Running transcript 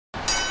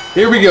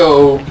Here we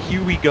go. And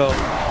here we go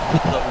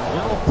with the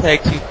World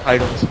Tag Team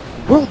titles.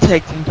 World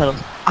Tag Team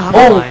titles on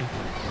the line.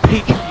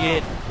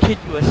 Patriot, Kid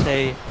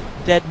USA,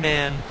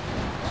 Deadman,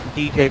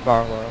 DJ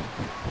Barlow.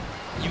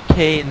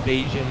 UK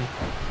Invasion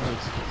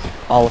versus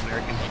All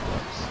American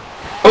Heroes.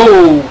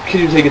 Oh,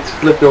 Kid USA gets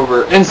flipped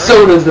over, and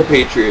so does the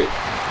Patriot.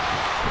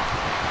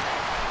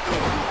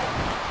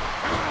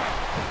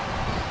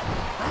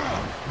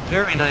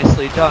 Very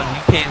nicely done.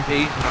 UK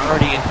Invasion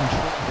already in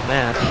control of the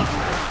match.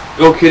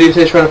 Oh, Kid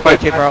USA's trying to fight.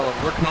 DJ Barlow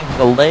working over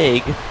the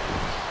leg.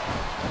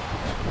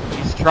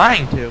 He's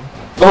trying to.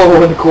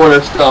 Oh, in the corner,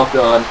 stomped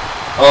on.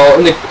 Oh,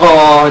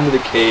 into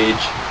the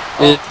cage.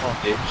 Into the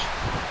cage.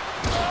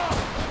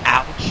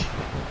 Ouch.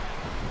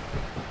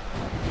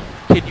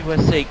 Kid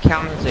USA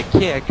counters a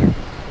kick.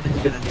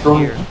 Into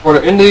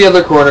the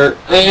other corner,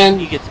 and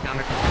he gets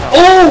countered himself.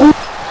 Oh!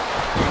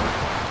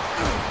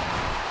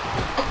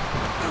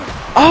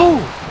 Oh!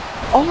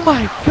 Oh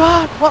my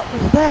God! What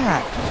was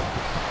that?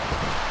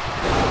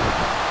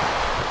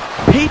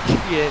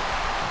 Patriot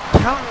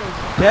counters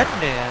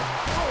Deadman,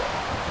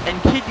 and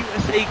Kid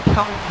USA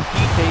counters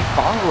DJ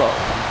Barlow.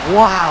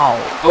 Wow!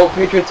 Oh,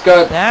 Patriot's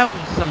got that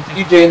was something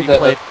DJ in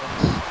the.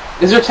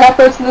 Is there tap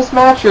outs in this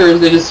match, or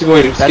is it just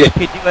going to skip? That's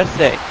Kid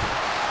USA.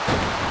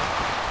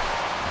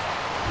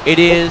 It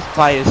is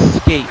by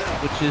escape,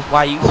 which is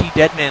why you see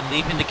Deadman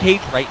leaving the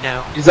cage right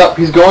now. He's up.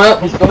 He's going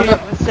up. He's going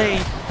up. USA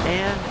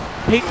and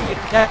Patriot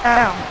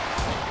down.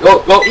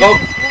 Oh, oh, oh!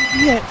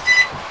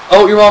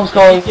 Oh, your mom's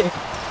calling.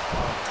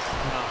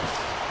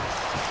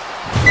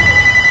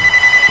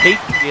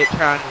 Patriot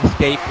trying to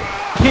escape.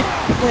 Kid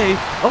USA.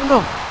 Oh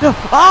no! No!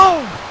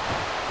 Oh!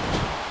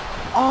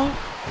 Off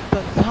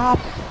the top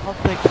of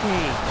the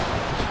cage.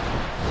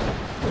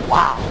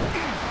 Wow!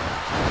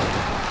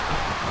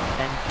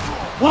 And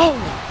whoa!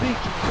 Big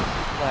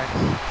suplex.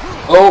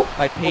 Oh!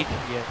 By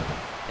Patriot.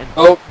 And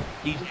oh!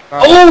 DJ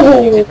Barlow.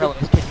 Oh! DJ Barlow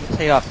is Kid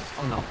USA up.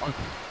 Oh no! Oh.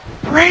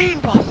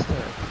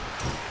 Brainbuster!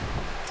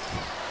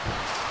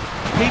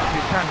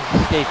 Patriot trying to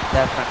escape.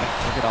 That's not going to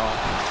work at all.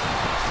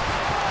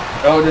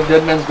 Oh, the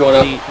Deadman's going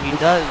up. He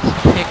does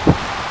kick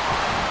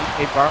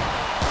DJ Barlow.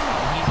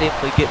 He's able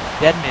to get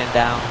Deadman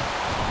down.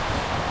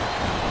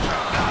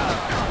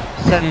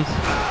 Sends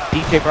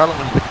DJ Barlow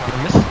into the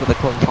corner, misses with a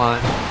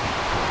clothesline.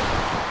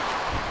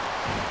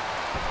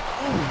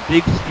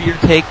 Big spear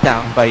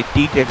takedown by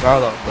DJ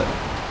Barlow, but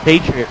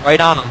Patriot right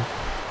on him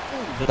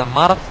with a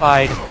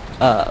modified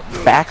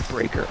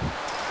backbreaker.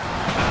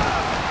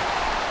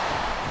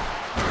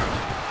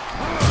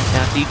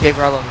 Now DJ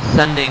Barlow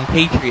sending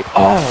Patriot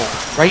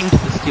right into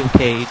the steel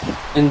cage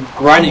and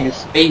grinding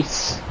his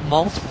face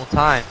multiple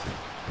times.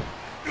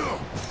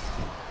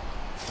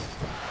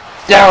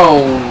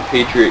 Down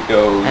Patriot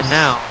goes. And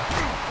now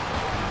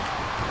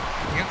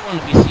you're going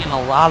to be seeing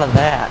a lot of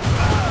that.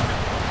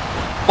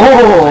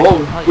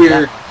 Oh,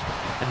 weird.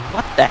 And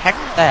what the heck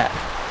is that?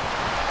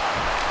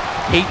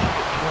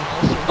 Patriot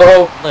doing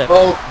oh, flips.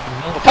 oh,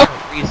 No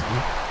apparent reason.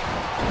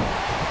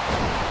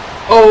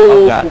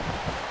 oh, God.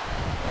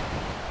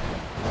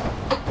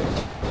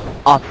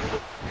 A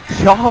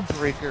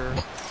jawbreaker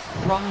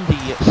from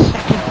the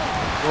second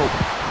rope.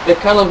 It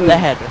kind of that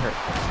had to hurt.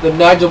 The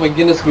Nigel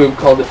McGuinness move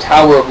called the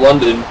Tower of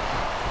London.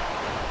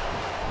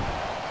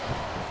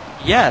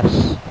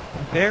 Yes,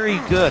 very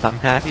good. I'm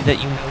happy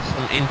that you know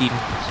some indie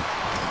moves.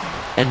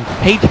 And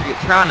Patriot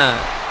trying to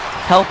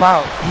help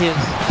out his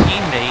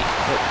teammate,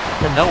 but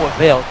to no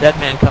avail.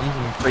 Deadman comes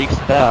and breaks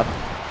it up.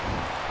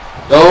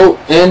 Oh,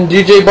 and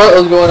DJ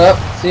Bartlow's going up,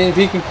 seeing if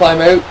he can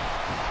climb out.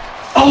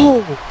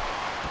 Oh!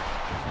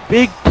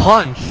 Big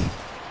punch.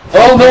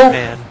 Oh no!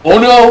 Deadman. Oh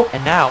no!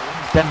 And now,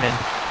 Deadman.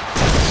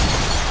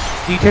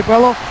 DJ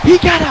Barlow, he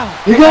got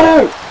out! He got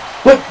out!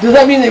 But does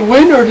that mean they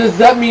win, or does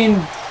that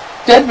mean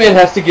Deadman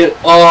has to get...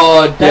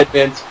 Oh,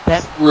 Deadman's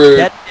screwed.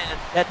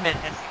 Deadman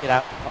has to get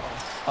out.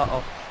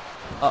 Uh-oh.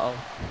 Uh-oh.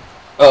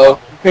 Uh-oh.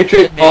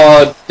 Patriot,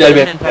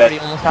 Deadman's already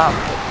almost out.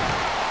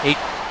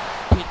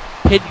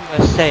 Kid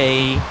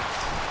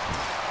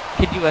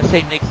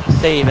USA makes a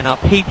save, and now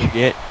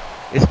Patriot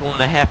is going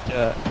to have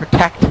to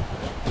protect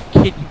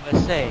Kid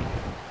USA.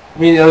 I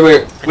mean the other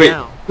way. Wait,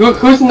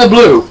 who's in the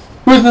blue?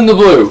 Who's in the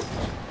blue?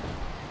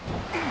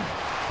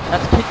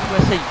 That's Kid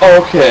USA.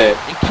 Oh, okay.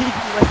 And Kid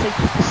USA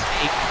took the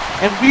save,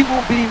 and we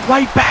will be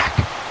right back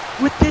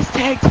with this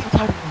tag team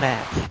title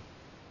match.